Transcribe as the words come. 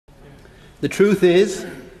The truth is,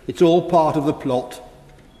 it's all part of the plot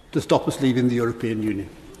to stop us leaving the European Union.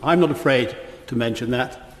 I'm not afraid to mention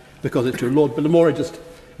that, because it's true. Lord Bilimoria just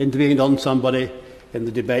intervened on somebody in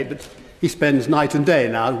the debate, but he spends night and day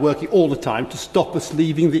now working all the time to stop us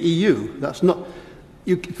leaving the EU. That's not...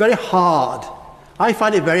 It's very hard. I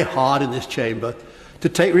find it very hard in this chamber to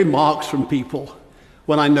take remarks from people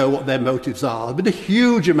when I know what their motives are. There's been a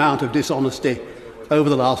huge amount of dishonesty over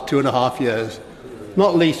the last 2.5 years,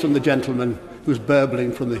 not least from the gentleman who's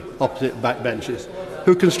burbling from the opposite backbenches,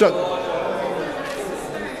 who construct...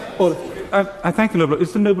 I thank the Noble Lord.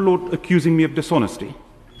 Is the Noble Lord accusing me of dishonesty?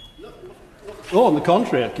 Oh, on the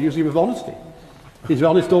contrary, accusing him of honesty. He's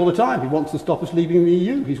honest all the time. He wants to stop us leaving the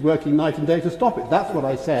EU. He's working night and day to stop it. That's what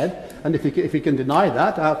I said. And if he can deny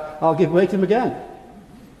that, I'll give way to him again.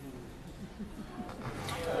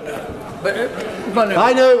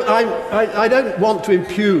 I know I don't want to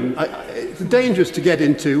impugn. It's dangerous to get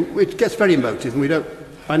into. It gets very emotive, and we don't.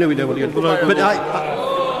 I know we don't want to get. But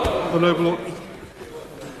the Noble Lord.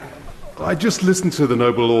 I just listened to the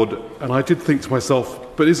Noble Lord, and I did think to myself,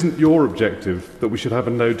 but isn't your objective that we should have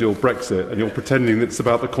a no-deal Brexit, and you're pretending that it's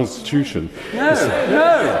about the Constitution?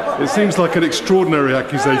 No. It seems like an extraordinary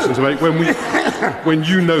accusation to make when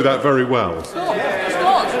you know that very well.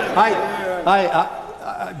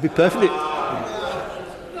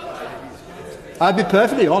 I'd be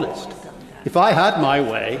perfectly honest. If I had my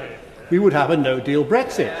way, we would have a no-deal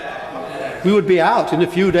Brexit. We would be out in a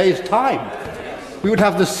few days' time. We would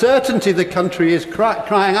have the certainty the country is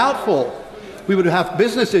crying out for. We would have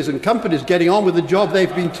businesses and companies getting on with the job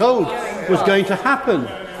they've been told was going to happen.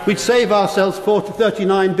 We'd save ourselves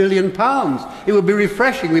 £39 billion. It would be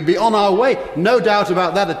refreshing. We'd be on our way. No doubt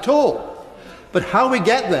about that at all. But how we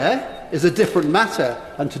get there is a different matter.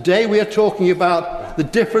 And today we are talking about the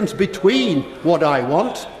difference between what I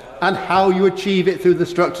want and how you achieve it through the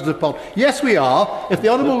structures of politics. Yes, we are. If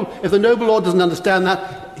the Noble Lord doesn't understand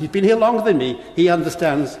that, he's been here longer than me, he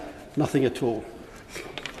understands nothing at all.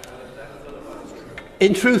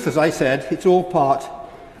 In truth, as I said, it's all part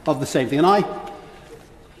of the same thing. And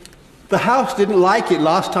the House didn't like it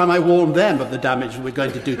last time I warned them of the damage we're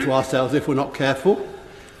going to do to ourselves if we're not careful.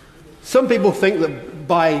 Some people think that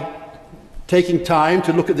by taking time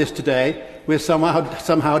to look at this today, we're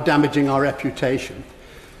somehow damaging our reputation.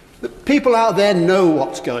 The people out there know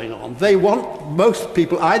what's going on. Most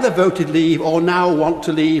people either voted leave or now want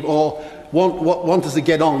to leave or want us to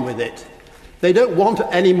get on with it. They don't want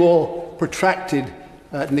any more protracted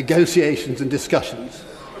negotiations and discussions.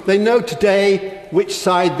 They know today which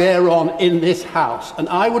side they're on in this House, and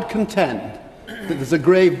I would contend that there's a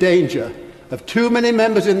grave danger of too many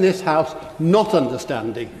members in this House not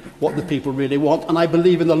understanding what the people really want, and I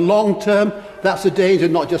believe in the long term that's a danger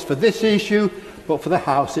not just for this issue but for the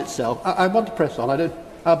House itself. I want to press on.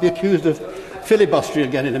 I'll be accused of filibustering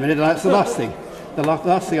again in a minute, and that's the last thing. The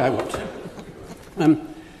last thing I want.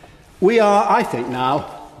 We are, I think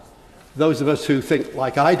now, those of us who think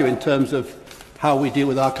like I do in terms of how we deal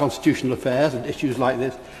with our constitutional affairs and issues like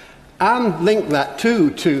this, and link that to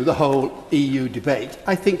the whole EU debate,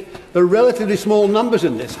 I think there are relatively small numbers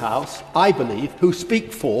in this House, I believe, who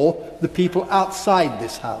speak for the people outside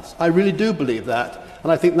this House. I really do believe that,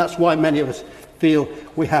 and I think that's why many of us feel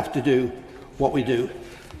we have to do what we do.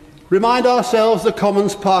 Remind ourselves the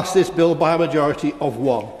Commons passed this bill by a majority of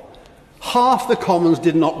 1. Half the Commons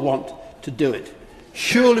did not want to do it.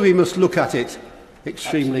 Surely we must look at it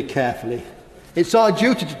extremely carefully. It's our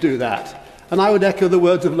duty to do that. And I would echo the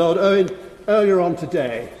words of Lord Owen earlier on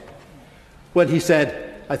today when he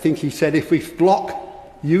said, I think he said, if we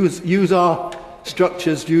use our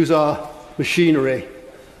structures, use our machinery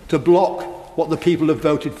to block what the people have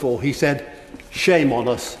voted for, he said, shame on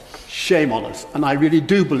us, shame on us. And I really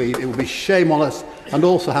do believe it will be shame on us and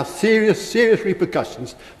also have serious, serious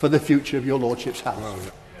repercussions for the future of your Lordship's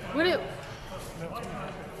House.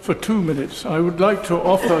 For 2 minutes, I would like to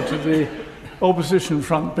offer to the opposition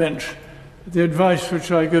front bench the advice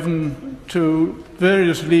which I've given to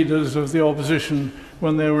various leaders of the opposition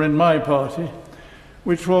when they were in my party,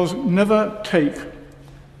 which was never take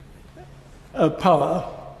a power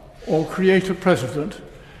or create a precedent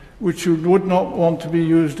which you would not want to be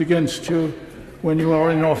used against you when you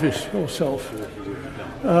are in office yourself.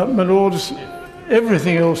 My Lords,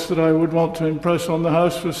 everything else that I would want to impress on the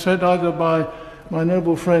House was said either by my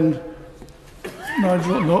noble friend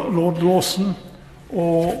Lord Lawson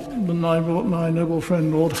or my noble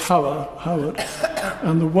friend Lord Howard.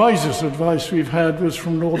 And the wisest advice we've had was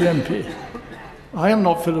from Lord MP. I am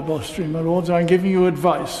not filibustering, my Lords, I'm giving you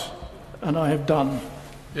advice, and I have done.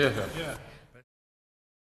 Yeah.